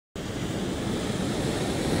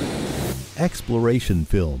Exploration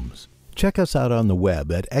Films. Check us out on the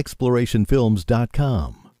web at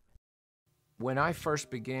explorationfilms.com. When I first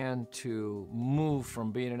began to move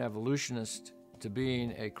from being an evolutionist to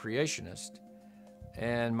being a creationist,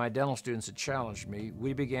 and my dental students had challenged me,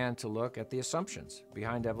 we began to look at the assumptions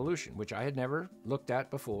behind evolution, which I had never looked at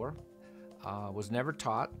before, was never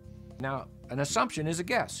taught. Now, an assumption is a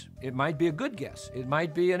guess. It might be a good guess. It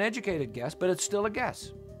might be an educated guess, but it's still a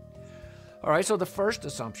guess. All right, so the first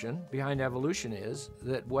assumption behind evolution is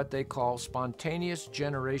that what they call spontaneous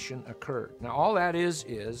generation occurred. Now, all that is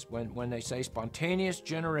when they say spontaneous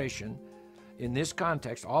generation in this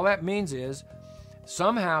context, all that means is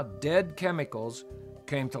somehow dead chemicals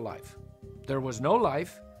came to life. There was no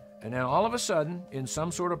life, and then all of a sudden, in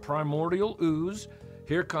some sort of primordial ooze,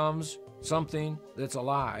 here comes something that's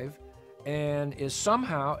alive and is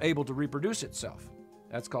somehow able to reproduce itself.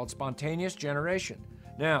 That's called spontaneous generation.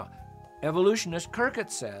 Now, evolutionist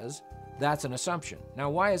Kirkett says that's an assumption.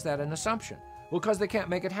 Now, why is that an assumption? Well, because they can't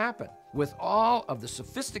make it happen. With all of the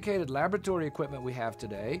sophisticated laboratory equipment we have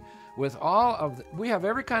today, we have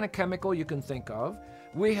every kind of chemical you can think of.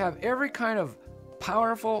 We have every kind of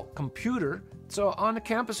powerful computer. So on the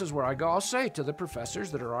campuses where I go, I'll say to the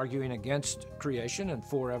professors that are arguing against creation and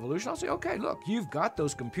for evolution, I'll say, okay, look, you've got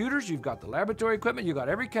those computers, you've got the laboratory equipment, you've got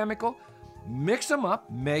every chemical, mix them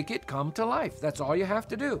up, make it come to life. That's all you have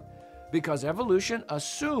to do. Because evolution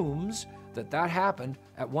assumes that that happened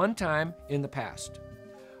at one time in the past.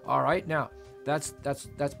 All right, now, that's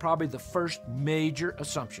probably the first major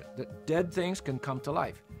assumption, that dead things can come to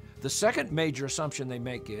life. The second major assumption they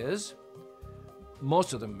make is,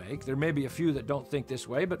 most of them make, there may be a few that don't think this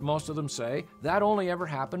way, but most of them say, that only ever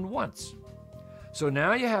happened once. So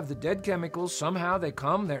now you have the dead chemicals, somehow they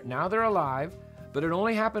come, now they're alive, but it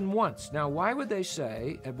only happened once. Now, why would they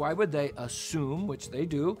say, and why would they assume, which they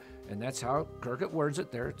do, and that's how Kirkett words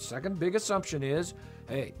it, their second big assumption is,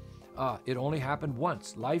 hey, it only happened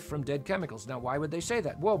once, life from dead chemicals. Now, why would they say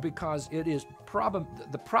that? Well, because it is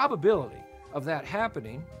the probability of that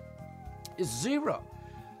happening is zero.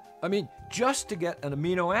 I mean, just to get an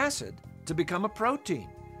amino acid to become a protein,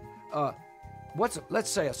 let's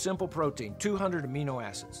say a simple protein, 200 amino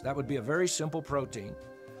acids. That would be a very simple protein.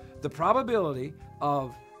 The probability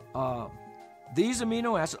of these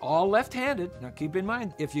amino acids, all left-handed, now keep in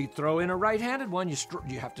mind, if you throw in a right-handed one, you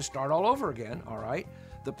have to start all over again, all right?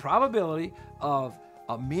 The probability of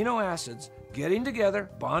amino acids getting together,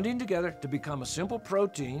 bonding together to become a simple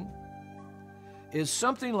protein is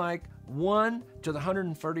something like 1 to the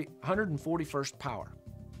 141st power.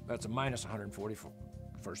 That's a minus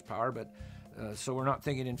 141st power, but so we're not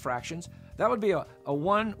thinking in fractions. That would be a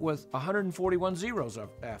 1 with 141 zeros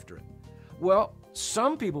after it. Well,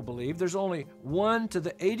 some people believe there's only 1 to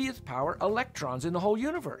the 80th power electrons in the whole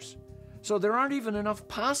universe. So there aren't even enough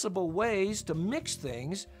possible ways to mix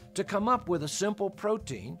things to come up with a simple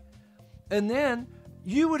protein. And then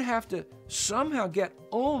you would have to somehow get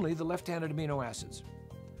only the left-handed amino acids.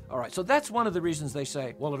 All right, so that's one of the reasons they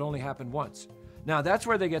say, well, it only happened once. Now, that's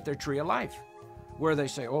where they get their tree of life, where they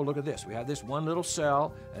say, oh, look at this. We have this one little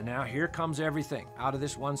cell, and now here comes everything out of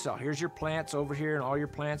this one cell. Here's your plants over here, and all your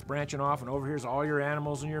plants branching off, and over here's all your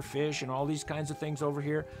animals and your fish and all these kinds of things over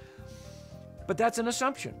here. But that's an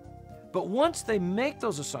assumption. But once they make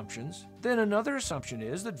those assumptions, then another assumption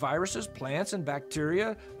is that viruses, plants, and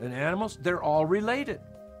bacteria and animals, they're all related.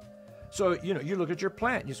 So, you look at your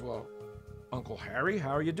plant, and you say, well, Uncle Harry,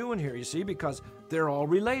 how are you doing here? You see, because they're all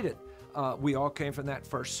related. We all came from that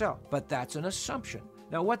first cell, but that's an assumption.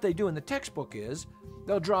 Now, what they do in the textbook is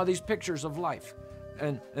they'll draw these pictures of life,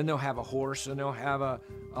 and they'll have a horse, and they'll have a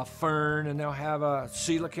fern, and they'll have a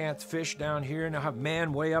coelacanth fish down here, and they'll have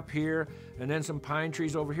man way up here, and then some pine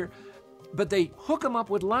trees over here. But they hook them up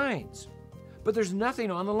with lines, but there's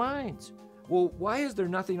nothing on the lines. Well, why is there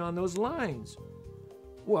nothing on those lines?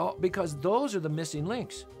 Well, because those are the missing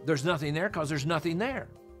links. There's nothing there because there's nothing there.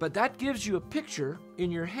 But that gives you a picture in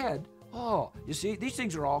your head. Oh, you see, these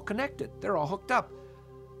things are all connected. They're all hooked up.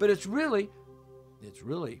 But it's really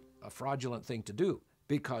a fraudulent thing to do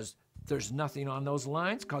because there's nothing on those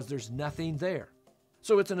lines because there's nothing there.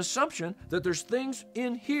 So it's an assumption that there's things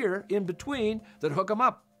in here, in between, that hook them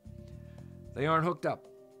up. They aren't hooked up.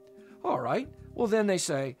 All right. Well, then they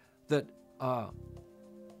say that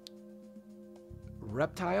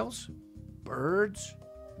reptiles, birds,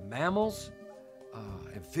 mammals,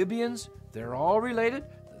 amphibians, they're all related.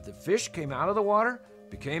 The fish came out of the water,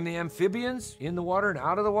 became the amphibians in the water and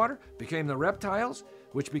out of the water, became the reptiles,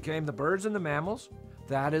 which became the birds and the mammals.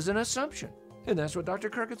 That is an assumption. And that's what Dr.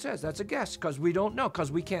 Kirkett says. That's a guess because we don't know,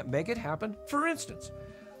 because we can't make it happen. For instance,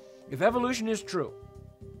 if evolution is true,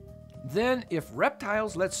 then if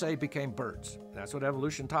reptiles, let's say, became birds, that's what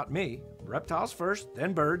evolution taught me, reptiles first,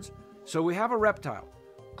 then birds. So we have a reptile,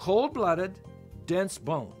 cold-blooded, dense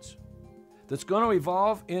bones, that's going to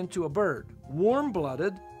evolve into a bird,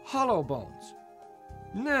 warm-blooded, hollow bones.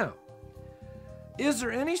 Now, is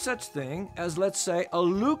there any such thing as, let's say, a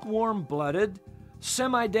lukewarm-blooded,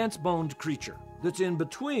 semi-dense boned creature that's in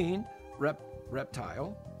between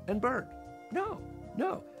reptile and bird? No.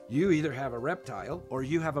 You either have a reptile or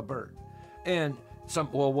you have a bird. And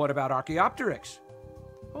well, what about Archaeopteryx?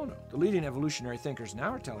 Oh no, the leading evolutionary thinkers now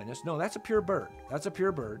are telling us, no, that's a pure bird. That's a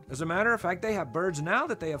pure bird. As a matter of fact, they have birds now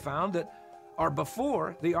that they have found that are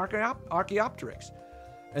before the Archaeopteryx.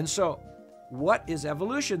 And so, what is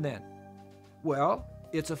evolution then? Well,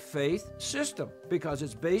 it's a faith system because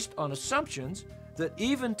it's based on assumptions that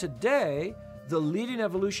even today, the leading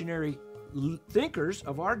evolutionary thinkers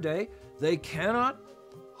of our day, they cannot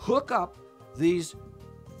hook up these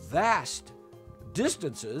vast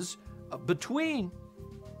distances between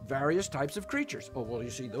various types of creatures. Oh, well, you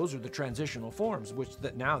see, those are the transitional forms,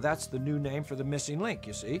 now that's the new name for the missing link,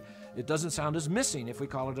 you see. It doesn't sound as missing if we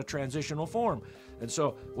call it a transitional form. And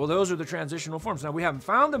so, well, those are the transitional forms. Now, we haven't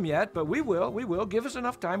found them yet, but we will. Give us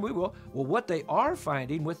enough time, we will. Well, what they are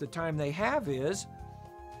finding with the time they have is,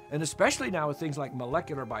 and especially now with things like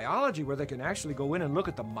molecular biology, where they can actually go in and look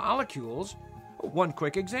at the molecules. One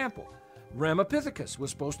quick example. Ramapithecus was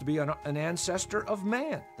supposed to be an ancestor of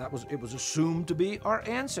man. It was assumed to be our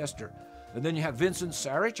ancestor. And then you have Vincent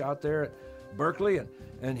Sarich out there at Berkeley,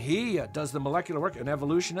 and he does the molecular work, an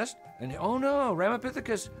evolutionist, and oh no,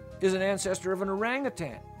 Ramapithecus is an ancestor of an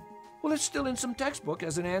orangutan. Well, it's still in some textbook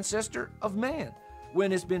as an ancestor of man,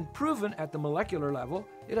 when it's been proven at the molecular level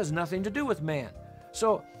it has nothing to do with man.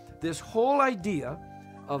 So this whole idea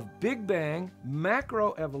of Big Bang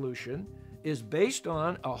macroevolution is based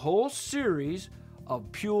on a whole series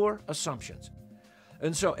of pure assumptions.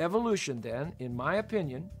 And so evolution then, in my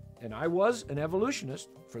opinion, and I was an evolutionist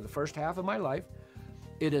for the first half of my life,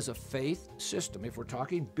 it is a faith system. If we're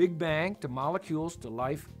talking Big Bang to molecules to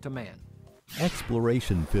life to man.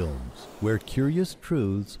 Exploration Films, where curious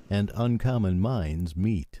truths and uncommon minds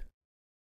meet.